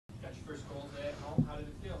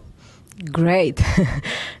Great.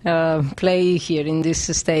 Play here in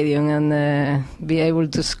this stadium and be able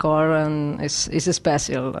to score and is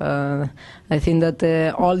special. I think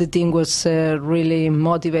that all the team was really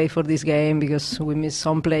motivated for this game because we missed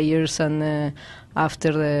some players, and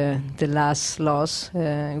after the last loss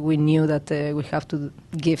we knew that we have to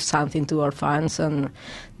give something to our fans, and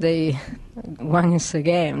they won us a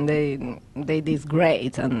game. They did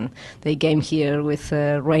great, and they came here with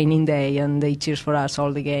a raining day and they cheered for us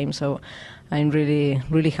all the game. So I'm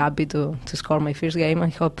really happy to score my first game. I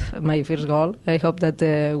hope my first goal. I hope that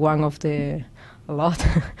one of the a lot.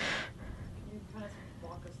 Can you kind of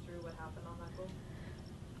walk us through what happened on that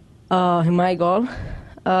goal? My goal.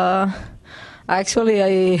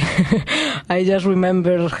 Actually, I just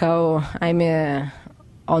remember how I'm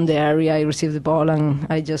on the area. I receive the ball and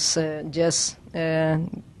I just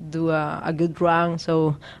do a good run.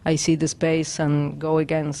 So I see the space and go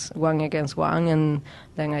against one, and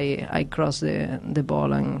then I cross the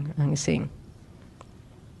ball and sing.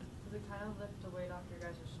 Does it kind of lift the weight off your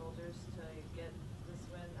guys' shoulders to get this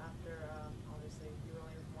win after, obviously, you were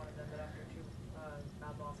only one of them, but after two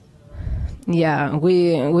bad losses in a row? Yeah,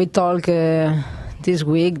 we talk this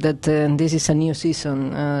week that this is a new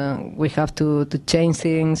season. We have to change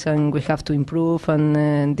things and we have to improve,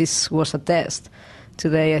 and this was a test.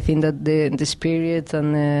 Today I think that the spirit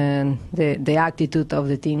and the attitude of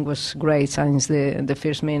the team was great since the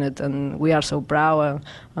first minute, and we are so proud,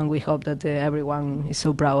 and we hope that everyone is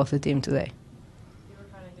so proud of the team today. You were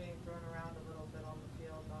kind of getting thrown around a little bit on the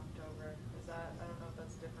field in October. Is that, I don't know if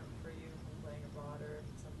that's different for you from playing abroad or if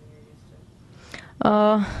it's something you're used to?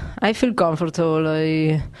 I feel comfortable.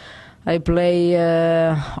 I play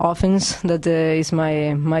offense. That is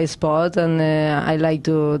my spot, and I like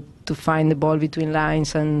to find the ball between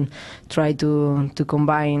lines and try to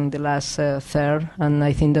combine the last third. And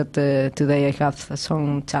I think that today I have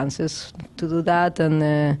some chances to do that,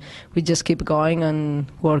 and we just keep going and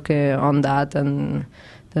work on that, and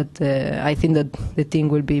that I think that the team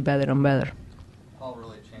will be better and better. Paul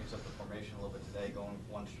really changed up the formation a little bit today, going with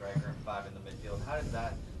one striker and five in the midfield. How did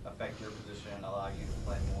that affect your position and allow you to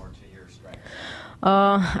play more to your strengths?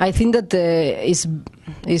 I think that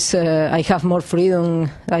I have more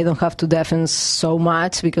freedom. I don't have to defend so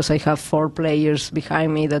much because I have 4 players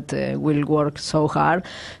behind me that will work so hard.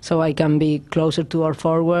 So I can be closer to our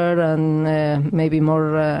forward and maybe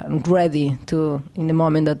more ready to, in the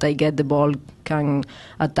moment that I get the ball, can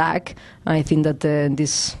attack. I think that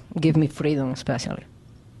this gives me freedom, especially.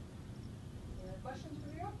 Any other questions for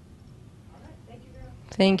Vero? All right, thank you, Vero.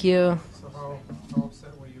 Thank you. So how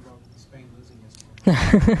upset were you about Spain losing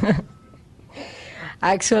yesterday?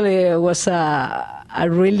 Actually, it was a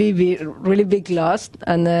really big loss,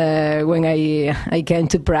 and when I came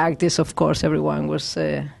to practice, of course, everyone was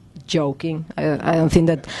joking. I don't think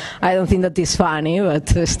that is funny, but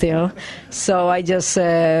still. So I just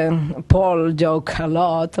Paul joked a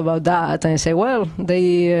lot about that, and I say, well,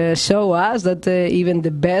 they show us that even the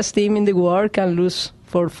best team in the world can lose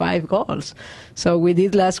for 5 goals. So we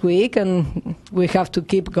did last week, and we have to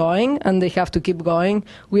keep going, and they have to keep going.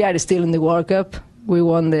 We are still in the World Cup. We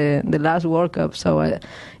won the last World Cup, so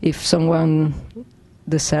if someone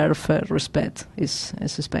deserves respect, is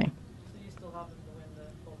Spain. So you still have them to win the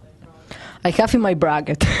whole thing, probably? I have in my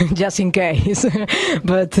bracket, just in case.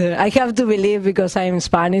 But I have to believe because I'm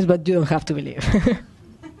Spanish, but you don't have to believe.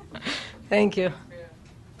 Thank you.